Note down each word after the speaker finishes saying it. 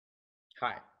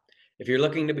Hi. If you're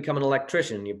looking to become an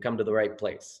electrician, you've come to the right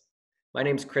place. My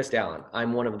name's Chris Allen.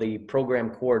 I'm one of the program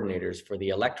coordinators for the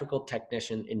Electrical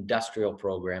Technician Industrial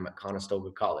Program at Conestoga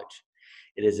College.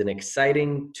 It is an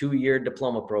exciting 2-year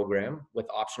diploma program with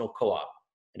optional co-op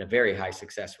and a very high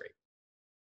success rate.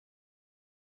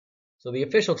 So the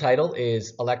official title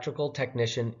is Electrical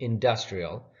Technician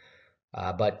Industrial,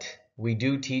 but we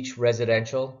do teach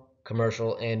residential,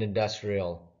 commercial, and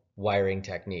industrial wiring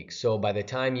techniques. So by the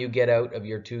time you get out of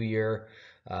your 2-year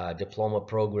diploma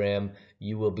program,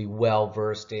 you will be well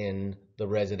versed in the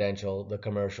residential, the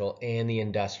commercial, and the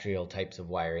industrial types of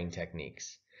wiring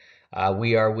techniques.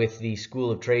 We are with the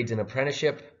School of Trades and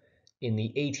Apprenticeship in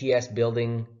the ATS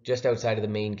building just outside of the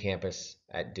main campus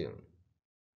at Dune.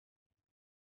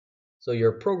 So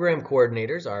your program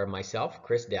coordinators are myself,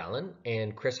 Chris Dallin,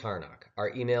 and Chris Harnock.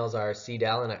 Our emails are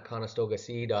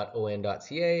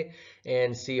cdallin@conestogac.on.ca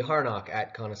and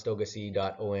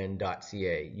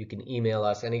charnock@conestogac.on.ca. You can email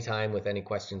us anytime with any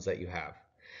questions that you have.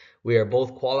 We are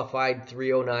both qualified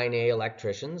 309A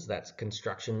electricians, that's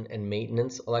construction and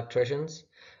maintenance electricians,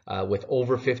 with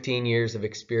over 15 years of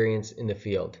experience in the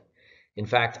field. In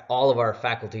fact, all of our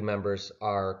faculty members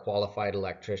are qualified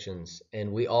electricians,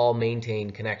 and we all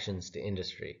maintain connections to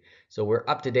industry. So we're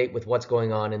up to date with what's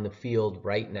going on in the field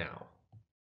right now.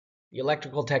 The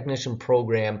electrical technician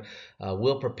program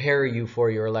will prepare you for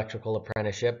your electrical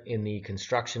apprenticeship in the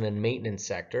construction and maintenance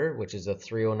sector, which is a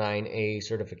 309A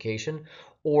certification,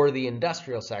 or the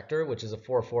industrial sector, which is a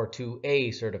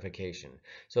 442A certification.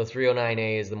 So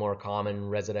 309A is the more common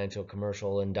residential,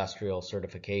 commercial, industrial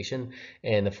certification,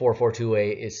 and the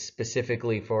 442A is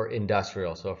specifically for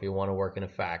industrial. So if you want to work in a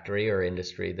factory or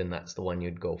industry, then that's the one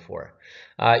you'd go for.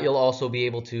 You'll also be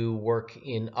able to work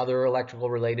in other electrical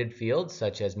related fields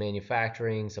such as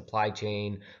manufacturing, supply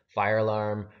chain, fire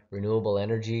alarm, renewable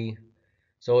energy.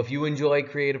 So if you enjoy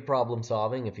creative problem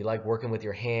solving, if you like working with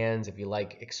your hands, if you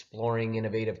like exploring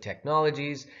innovative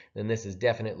technologies, then this is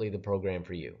definitely the program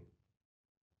for you.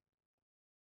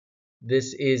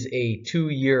 This is a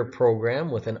 2-year program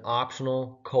with an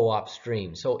optional co-op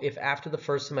stream. So if after the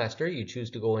first semester you choose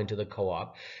to go into the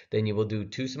co-op, then you will do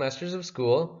 2 semesters of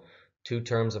school, 2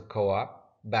 terms of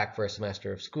co-op, back for a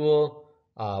semester of school,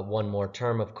 1 more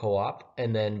term of co-op,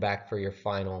 and then back for your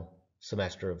final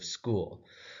semester of school.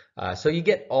 So you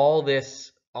get all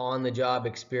this on-the-job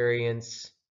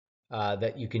experience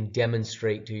that you can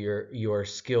demonstrate to your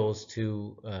skills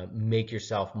to make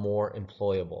yourself more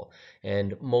employable.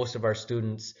 And most of our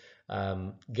students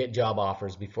get job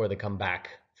offers before they come back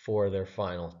for their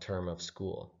final term of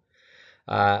school.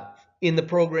 In the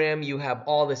program, you have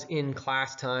all this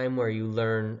in-class time where you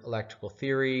learn electrical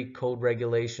theory, code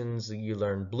regulations, you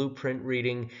learn blueprint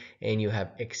reading, and you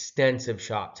have extensive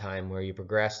shop time where you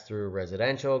progress through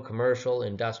residential, commercial,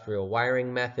 industrial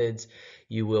wiring methods.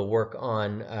 You will work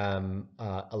on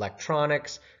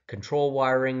electronics, control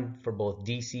wiring for both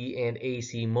DC and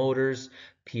AC motors,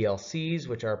 PLCs,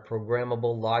 which are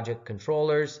programmable logic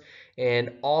controllers,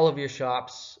 and all of your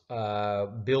shops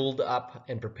build up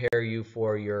and prepare you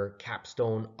for your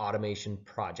capstone automation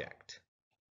project.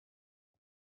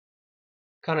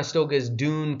 Conestoga's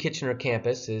Dune Kitchener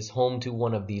campus is home to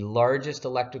one of the largest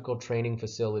electrical training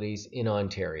facilities in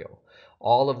Ontario.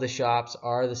 All of the shops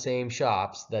are the same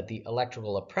shops that the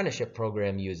electrical apprenticeship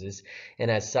program uses,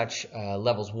 and as such,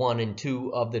 levels 1 and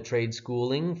 2 of the trade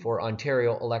schooling for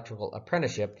Ontario Electrical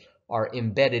Apprenticeship are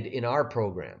embedded in our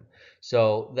program.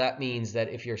 So that means that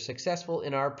if you're successful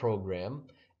in our program,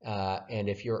 and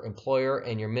if your employer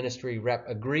and your ministry rep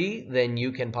agree, then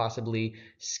you can possibly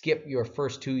skip your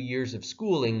first 2 years of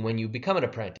schooling when you become an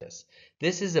apprentice.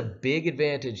 This is a big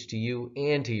advantage to you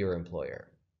and to your employer.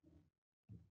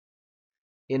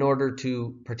 In order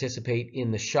to participate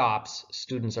in the shops,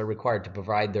 students are required to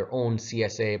provide their own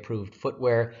CSA-approved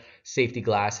footwear, safety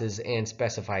glasses, and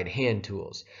specified hand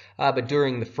tools. But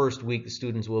during the first week, the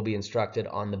students will be instructed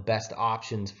on the best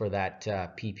options for that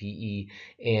PPE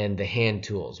and the hand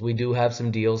tools. We do have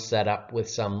some deals set up with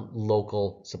some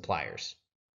local suppliers.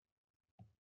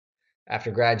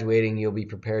 After graduating, you'll be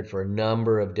prepared for a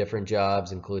number of different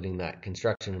jobs, including that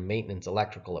construction and maintenance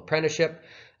electrical apprenticeship,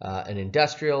 an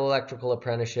industrial electrical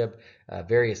apprenticeship,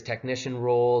 various technician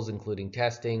roles, including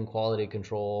testing, quality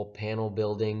control, panel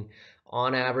building.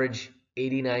 On average,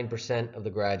 89% of the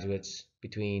graduates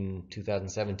between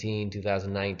 2017 and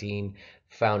 2019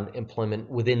 found employment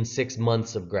within 6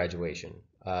 months of graduation.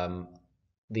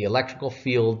 The electrical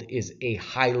field is a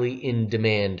highly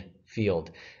in-demand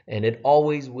field, and it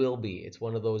always will be. It's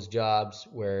one of those jobs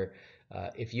where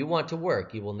if you want to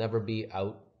work, you will never be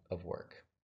out of work.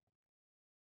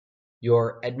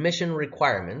 Your admission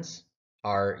requirements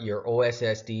are your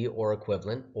OSSD or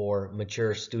equivalent or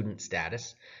mature student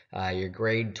status, your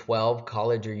grade 12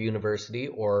 college or university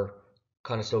or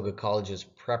Conestoga College's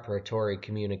preparatory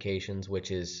communications,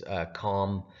 which is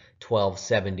COM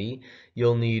 1270.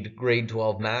 You'll need grade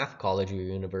 12 math, college or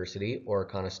university, or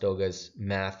Conestoga's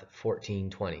math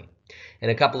 1420. And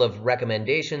a couple of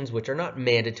recommendations, which are not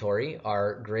mandatory,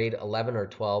 are grade 11 or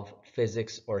 12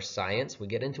 physics or science. We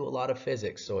get into a lot of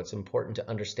physics, so it's important to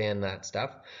understand that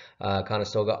stuff.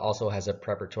 Conestoga also has a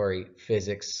preparatory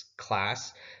physics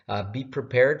class. Be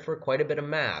prepared for quite a bit of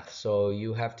math, so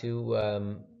you have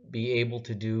to be able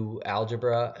to do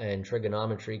algebra and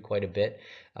trigonometry quite a bit.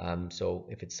 So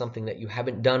if it's something that you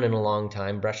haven't done in a long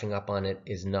time, brushing up on it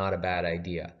is not a bad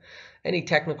idea. Any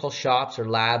technical shops or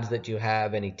labs that you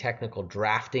have, any technical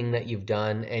drafting that you've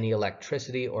done, any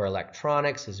electricity or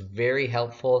electronics is very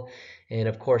helpful. And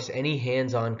of course, any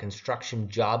hands-on construction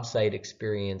job site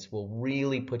experience will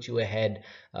really put you ahead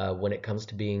when it comes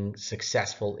to being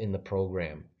successful in the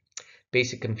program.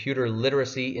 Basic computer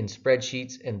literacy in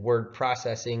spreadsheets and word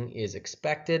processing is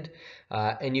expected,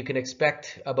 and you can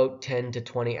expect about 10 to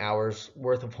 20 hours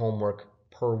worth of homework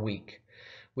per week.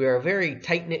 We are a very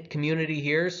tight-knit community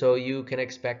here, so you can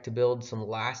expect to build some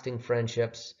lasting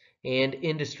friendships and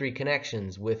industry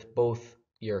connections with both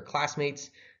your classmates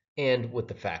and with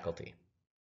the faculty.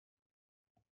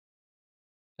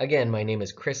 Again, my name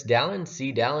is Chris Dallin,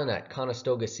 cdallin at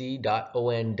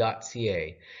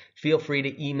conestogac.on.ca. Feel free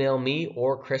to email me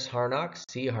or Chris Harnock,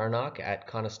 charnock at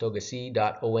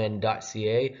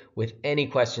conestogac.on.ca with any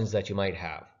questions that you might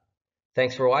have.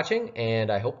 Thanks for watching, and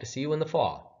I hope to see you in the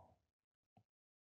fall.